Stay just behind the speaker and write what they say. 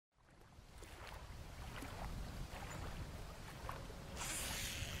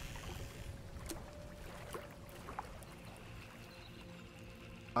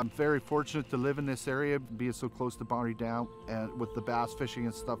I'm very fortunate to live in this area, being so close to Boundary Dam, and with the bass fishing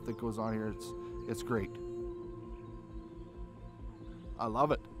and stuff that goes on here, it's great. I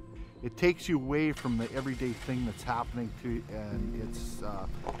love it. It takes you away from the everyday thing that's happening to, and it's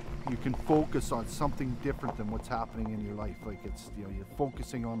you can focus on something different than what's happening in your life. Like it's, you know, you're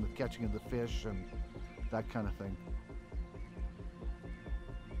focusing on the catching of the fish and that kind of thing.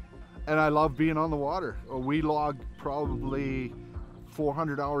 And I love being on the water. We log probably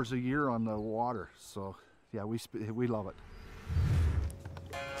 400 hours a year on the water, so yeah, we love it.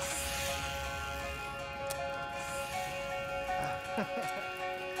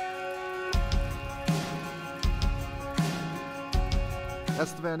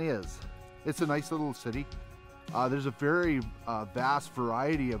 Estevan it's a nice little city. There's a very vast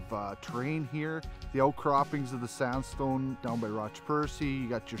variety of terrain here. The outcroppings of the sandstone down by Roch Percy, you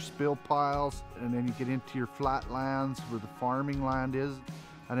got your spill piles, and then you get into your flatlands where the farming land is,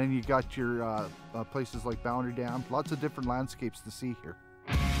 and then you got your places like Boundary Dam. Lots of different landscapes to see here.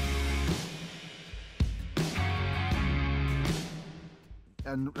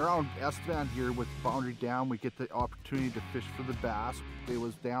 And around Estevan here with Boundary Dam, we get the opportunity to fish for the bass. It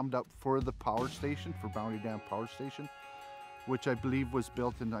was dammed up for the power station, for Boundary Dam Power Station, which I believe was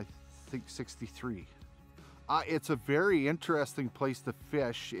built in, I think, '63. It's a very interesting place to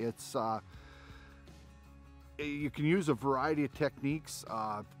fish. It's you can use a variety of techniques.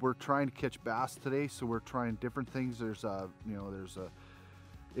 We're trying to catch bass today, so we're trying different things. There's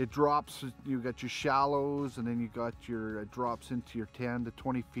it drops, you got your shallows, and then you got your, it drops into your 10 to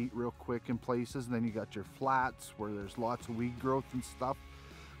 20 feet real quick in places, and then you got your flats where there's lots of weed growth and stuff,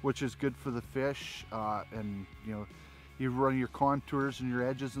 which is good for the fish. And you know, you run your contours and your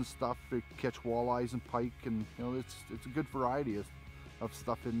edges and stuff to catch walleyes and pike, and you know, it's a good variety of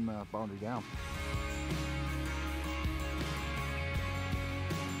stuff in Boundary Dam.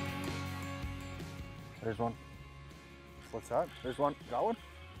 There's one. What's that? There's one. Got one?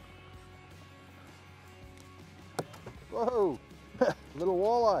 Whoa! Little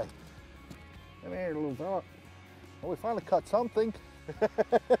walleye. Come here, little fella. Well, we finally caught something.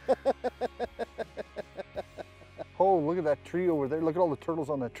 Oh, look at that tree over there. Look at all the turtles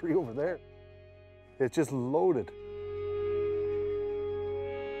on that tree over there. It's just loaded.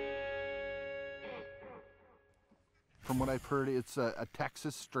 From what I've heard, it's a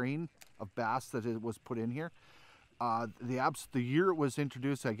Texas strain of bass that it was put in here. The year it was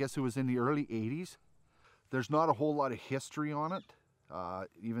introduced, I guess it was in the early 80s. There's not a whole lot of history on it,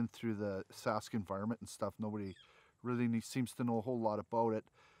 even through the Sask environment and stuff. Nobody really seems to know a whole lot about it.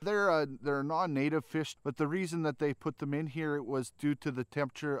 They're a non-native fish, but the reason that they put them in here was due to the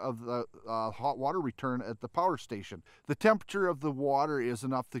temperature of the hot water return at the power station. The temperature of the water is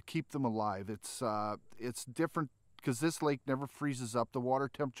enough to keep them alive. It's different because this lake never freezes up. The water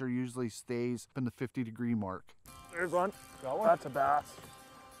temperature usually stays in the 50-degree mark. There's one. Got one? That's a bass.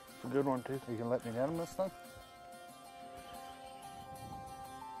 It's a good one too. You can let me get him this time?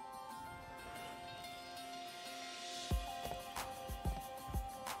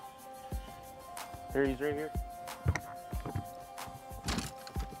 Here, he's right here.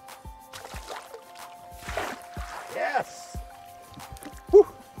 Yes! Woo!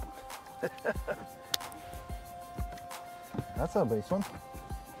 That's a nice one.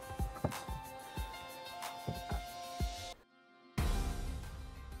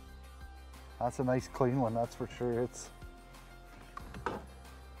 That's a nice clean one, that's for sure.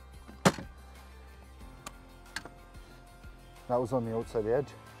 That was on the outside edge.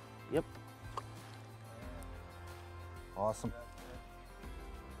 Yep. Awesome.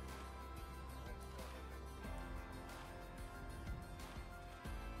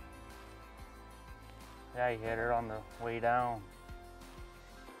 Yeah, he hit her on the way down.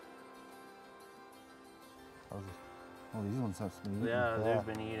 Oh, these ones have some eating. Yeah, they've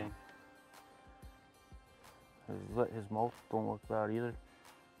been eating. His mouth don't look bad either.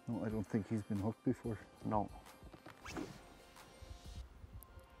 No, I don't think he's been hooked before. No.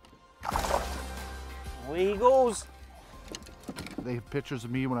 Away he goes. They have pictures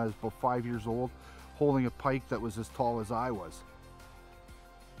of me when I was about 5 years old holding a pike that was as tall as I was.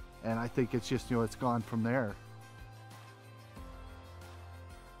 And I think it's just, you know, it's gone from there.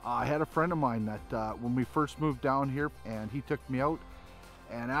 I had a friend of mine that when we first moved down here, and he took me out,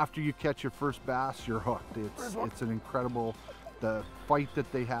 and after you catch your first bass, you're hooked. It's an incredible, the fight that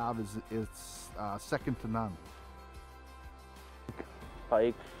they have is second to none.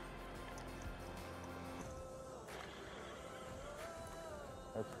 Pike.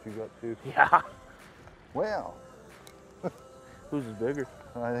 That's what you got too. Yeah. Wow. Whose is bigger?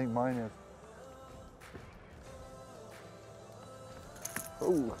 I think mine is.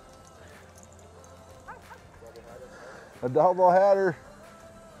 Oh. A double header.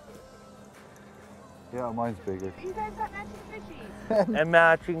 Yeah, mine's bigger. You guys got matching fishies. And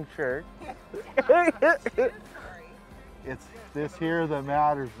matching shirt. Sorry. It's this here that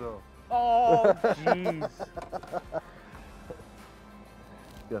matters, though. Oh, jeez.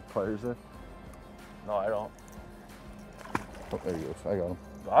 You got pliers in? No, I don't. Oh, there he goes. I got him.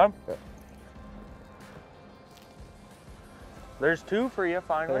 Got him? Yeah. There's two for you,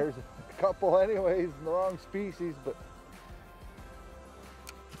 finally. There's a couple anyways, in the wrong species, but.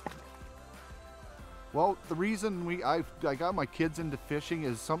 Well, the reason I got my kids into fishing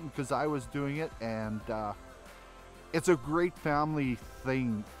is something because I was doing it, and it's a great family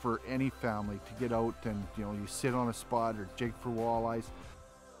thing for any family to get out and, you know, you sit on a spot or jig for walleyes.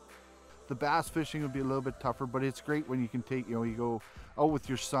 The bass fishing would be a little bit tougher, but it's great when you can take, you know, you go out with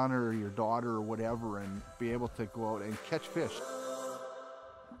your son or your daughter or whatever and be able to go out and catch fish.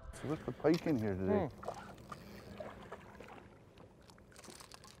 So what's the pike in here today?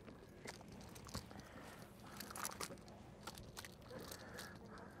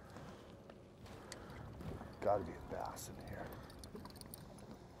 Gotta be a bass in here.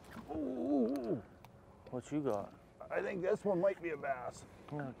 Ooh. What you got? I think this one might be a bass.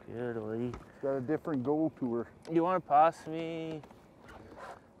 Oh, good, Lee. It's got a different go to her. You want to pass me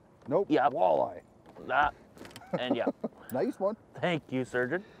Nope. Yep. Walleye. that? And yeah. Nice one. Thank you,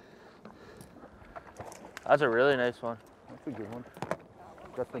 Surgeon. That's a really nice one. That's a good one.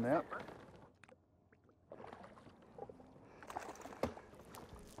 Got the net.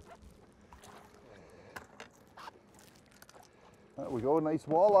 There we go. Nice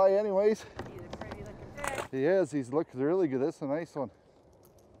walleye anyways. He's a pretty looking fish. He is. He's looking really good. This is a nice one.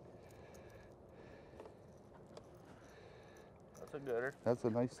 That's a gooder. That's a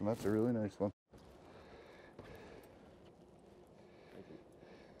nice one. That's a really nice one.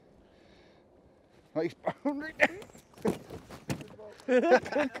 Nice boundary.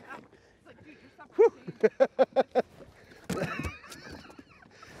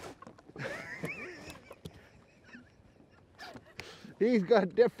 He's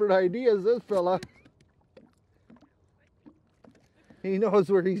got different ideas, this fella. He knows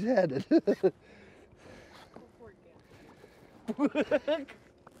where he's headed.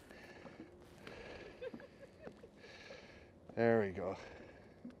 There we go.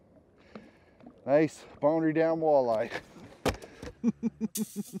 Nice boundary down walleye.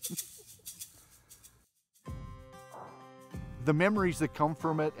 The memories that come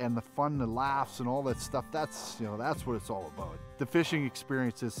from it and the fun, the laughs and all that stuff, that's, you know, that's what it's all about. The fishing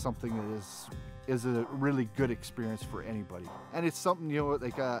experience is something that is a really good experience for anybody. And it's something, you know,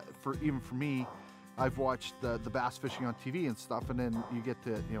 like even for me, I've watched the bass fishing on TV and stuff, and then you get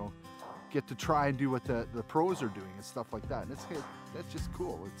to, you know, try and do what the pros are doing and stuff like that. And that's just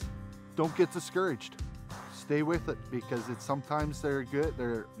cool. Don't get discouraged. Stay with it, because it's sometimes they're good.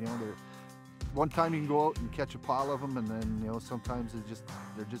 One time you can go out and catch a pile of them, and then, you know, sometimes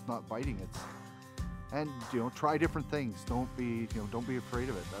they're just not biting it. And, you know, try different things. Don't be afraid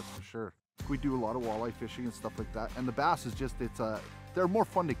of it. That's for sure. We do a lot of walleye fishing and stuff like that, and the bass is just they're more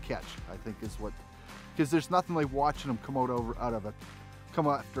fun to catch, I think, is what, because there's nothing like watching them come come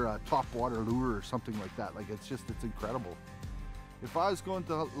after a top water lure or something like that. Like, it's incredible. If I was going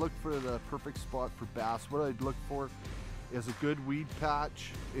to look for the perfect spot for bass, what I'd look for is a good weed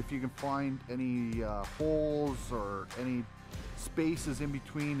patch. If you can find any holes or any spaces in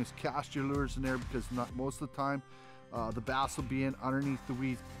between, is cast your lures in there, because most of the time the bass will be in underneath the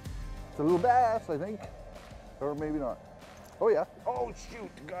weeds. It's a little bass, I think, or maybe not. Oh yeah. Oh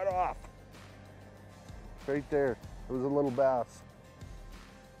shoot, got off. Right there. It was a little bass.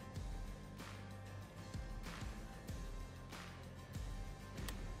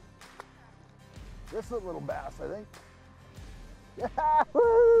 This is a little bass, I think.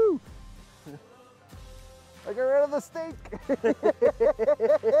 Yahoo! I got rid of the stink.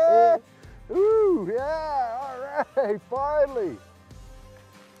 Ooh, yeah, all right, finally.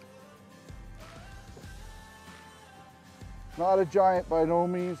 Not a giant by no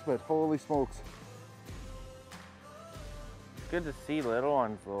means, but holy smokes. It's good to see little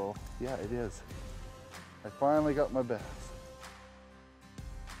ones, though. Yeah, it is. I finally got my bass.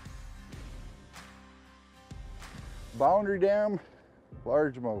 Boundary dam,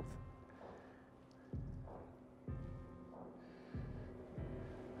 largemouth.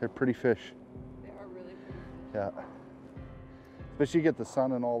 They're pretty fish. They are really pretty. Yeah. Especially you get the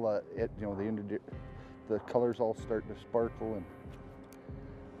sun and all the colors all start to sparkle and.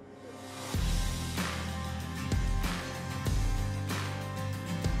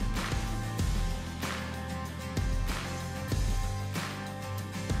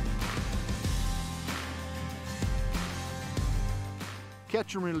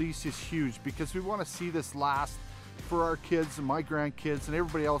 catch and release is huge because we want to see this last for our kids and my grandkids and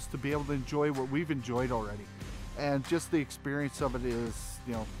everybody else to be able to enjoy what we've enjoyed already. And just the experience of it is,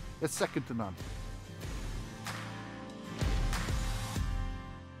 you know, it's second to none.